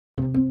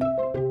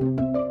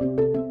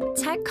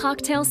Tech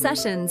Cocktail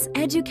Sessions,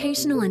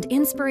 educational and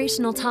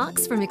inspirational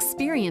talks from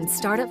experienced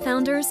startup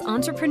founders,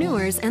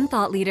 entrepreneurs, and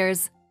thought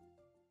leaders.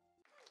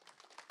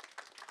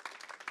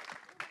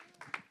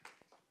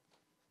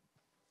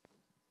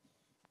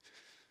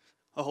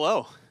 Oh,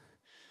 hello.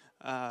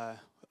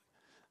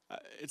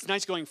 It's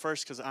nice going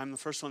first because I'm the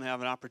first one to have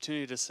an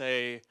opportunity to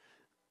say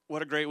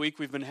what a great week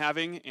we've been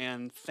having,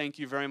 and thank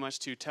you very much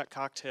to Tech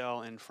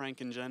Cocktail and Frank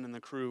and Jen and the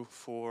crew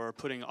for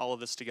putting all of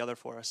this together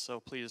for us.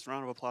 So please,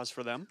 round of applause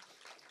for them.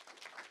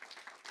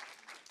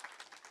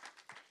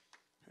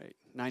 All right,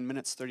 9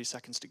 minutes, 30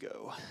 seconds to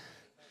go.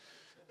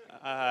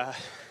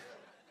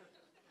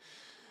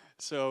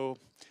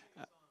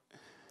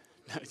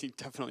 You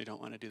definitely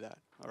don't want to do that,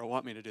 or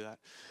want me to do that.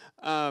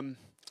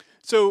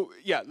 So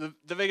yeah,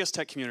 the Vegas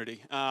tech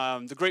community.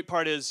 The great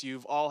part is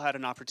you've all had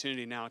an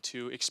opportunity now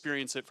to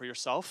experience it for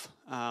yourself,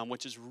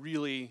 which is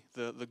really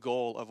the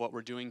goal of what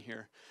we're doing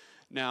here.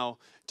 Now,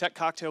 Tech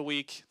Cocktail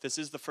Week, this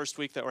is the first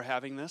week that we're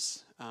having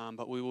this,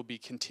 but we will be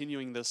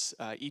continuing this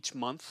each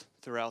month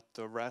throughout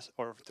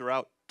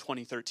throughout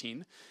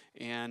 2013.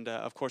 And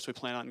of course, we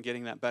plan on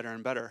getting that better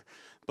and better.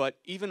 But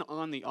even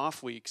on the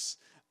off weeks,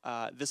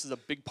 this is a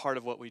big part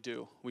of what we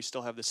do. We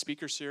still have the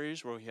speaker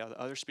series where we have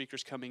other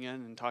speakers coming in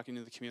and talking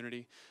to the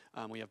community.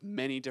 We have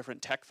many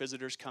different tech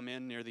visitors come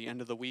in near the end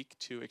of the week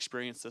to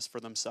experience this for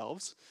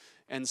themselves.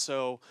 And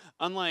so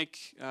unlike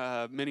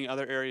many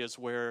other areas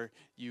where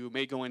you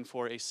may go in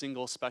for a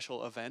single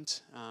special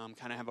event,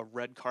 kind of have a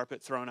red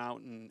carpet thrown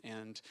out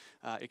and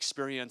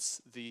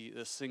experience the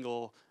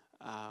single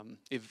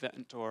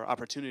event or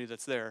opportunity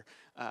that's there,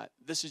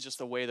 this is just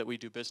the way that we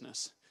do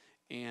business.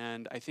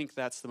 And I think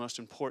that's the most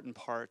important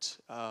part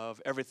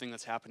of everything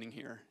that's happening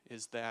here,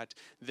 is that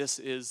this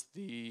is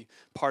the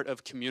part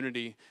of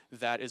community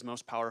that is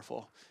most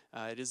powerful.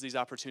 It is these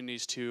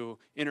opportunities to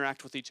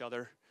interact with each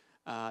other,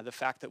 the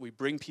fact that we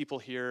bring people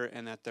here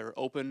and that they're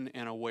open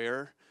and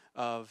aware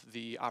of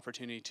the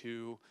opportunity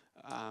to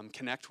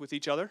connect with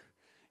each other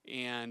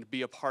and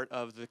be a part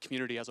of the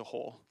community as a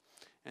whole.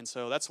 And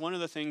so that's one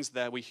of the things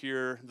that we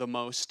hear the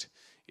most,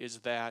 is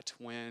that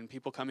when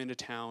people come into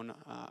town,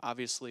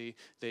 obviously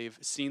they've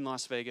seen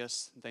Las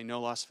Vegas, they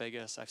know Las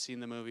Vegas, I've seen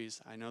the movies,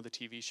 I know the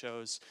TV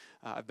shows,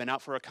 I've been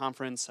out for a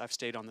conference, I've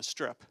stayed on the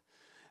Strip.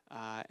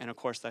 And of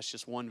course that's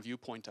just one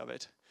viewpoint of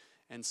it.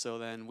 And so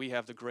then we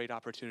have the great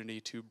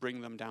opportunity to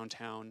bring them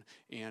downtown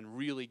and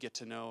really get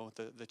to know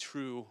the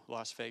true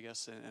Las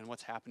Vegas and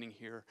what's happening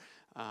here,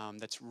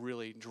 that's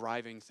really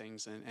driving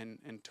things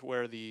and to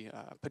where the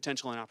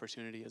potential and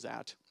opportunity is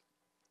at.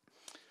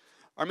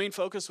 Our main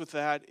focus with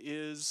that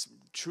is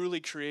truly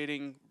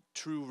creating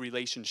true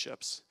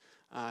relationships.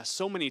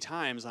 So many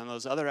times on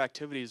those other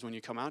activities when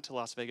you come out to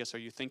Las Vegas or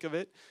you think of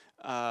it,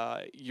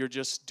 you're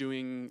just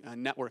doing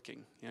networking.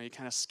 You know, you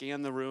kind of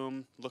scan the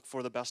room, look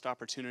for the best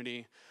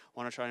opportunity,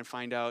 want to try and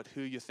find out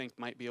who you think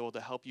might be able to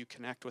help you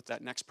connect with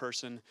that next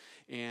person,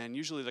 and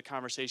usually the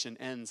conversation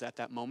ends at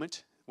that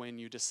moment when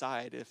you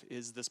decide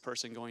is this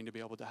person going to be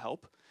able to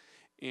help.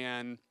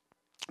 And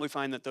we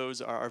find that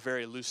those are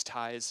very loose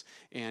ties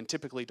and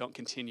typically don't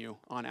continue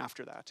on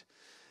after that.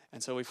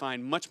 And so we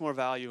find much more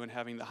value in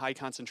having the high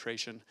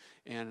concentration,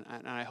 and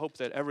I hope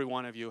that every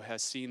one of you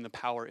has seen the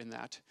power in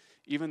that.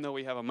 Even though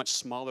we have a much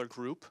smaller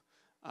group,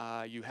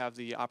 you have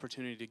the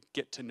opportunity to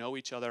get to know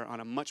each other on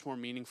a much more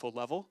meaningful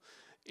level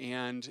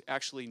and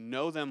actually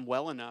know them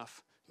well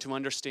enough to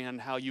understand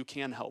how you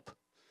can help.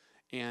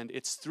 And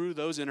it's through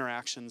those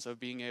interactions of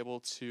being able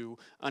to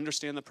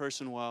understand the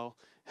person well,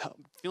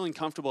 feeling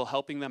comfortable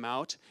helping them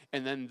out,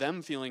 and then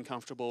them feeling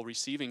comfortable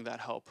receiving that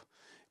help,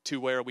 to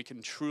where we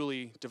can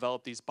truly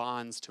develop these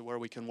bonds to where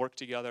we can work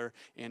together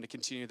and to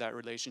continue that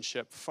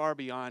relationship far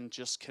beyond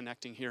just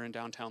connecting here in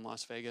downtown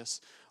Las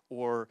Vegas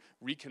or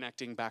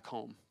reconnecting back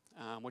home,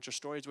 which are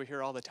stories we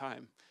hear all the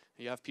time.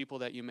 You have people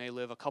that you may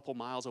live a couple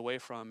miles away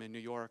from in New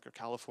York or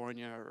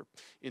California or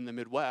in the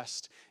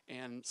Midwest,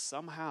 and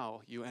somehow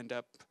you end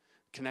up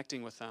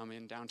connecting with them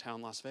in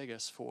downtown Las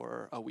Vegas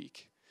for a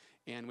week.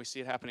 And we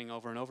see it happening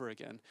over and over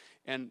again.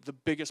 And the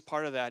biggest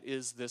part of that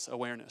is this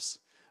awareness.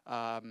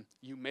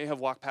 You may have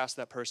walked past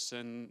that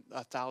person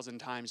 1,000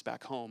 times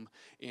back home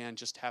and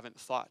just haven't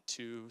thought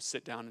to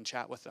sit down and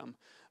chat with them.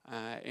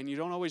 And you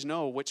don't always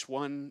know which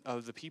one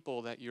of the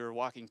people that you're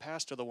walking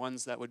past are the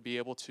ones that would be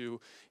able to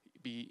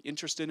be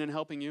interested in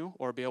helping you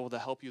or be able to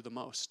help you the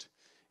most.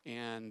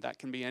 And that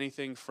can be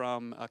anything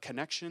from a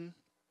connection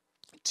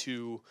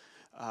to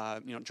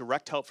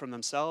direct help from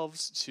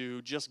themselves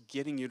to just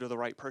getting you to the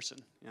right person.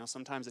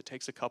 Sometimes it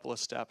takes a couple of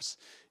steps,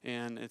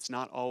 and it's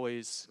not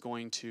always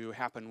going to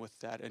happen with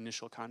that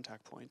initial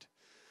contact point.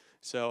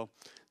 So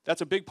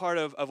that's a big part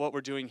of what we're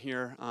doing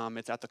here.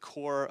 It's at the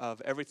core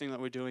of everything that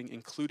we're doing,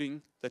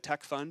 including the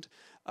Tech Fund,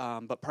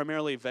 but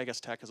primarily Vegas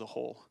Tech as a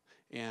whole.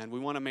 And we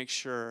want to make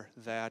sure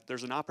that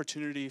there's an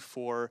opportunity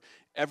for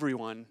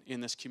everyone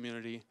in this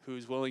community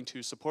who's willing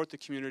to support the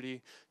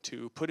community,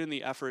 to put in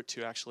the effort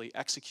to actually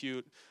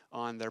execute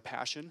on their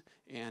passion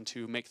and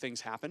to make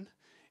things happen.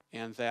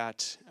 And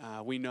that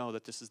we know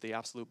that this is the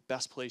absolute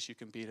best place you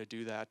can be to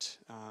do that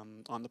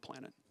on the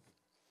planet.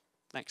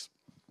 Thanks.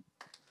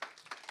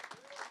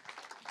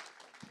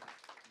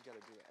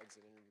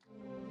 exit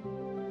interview.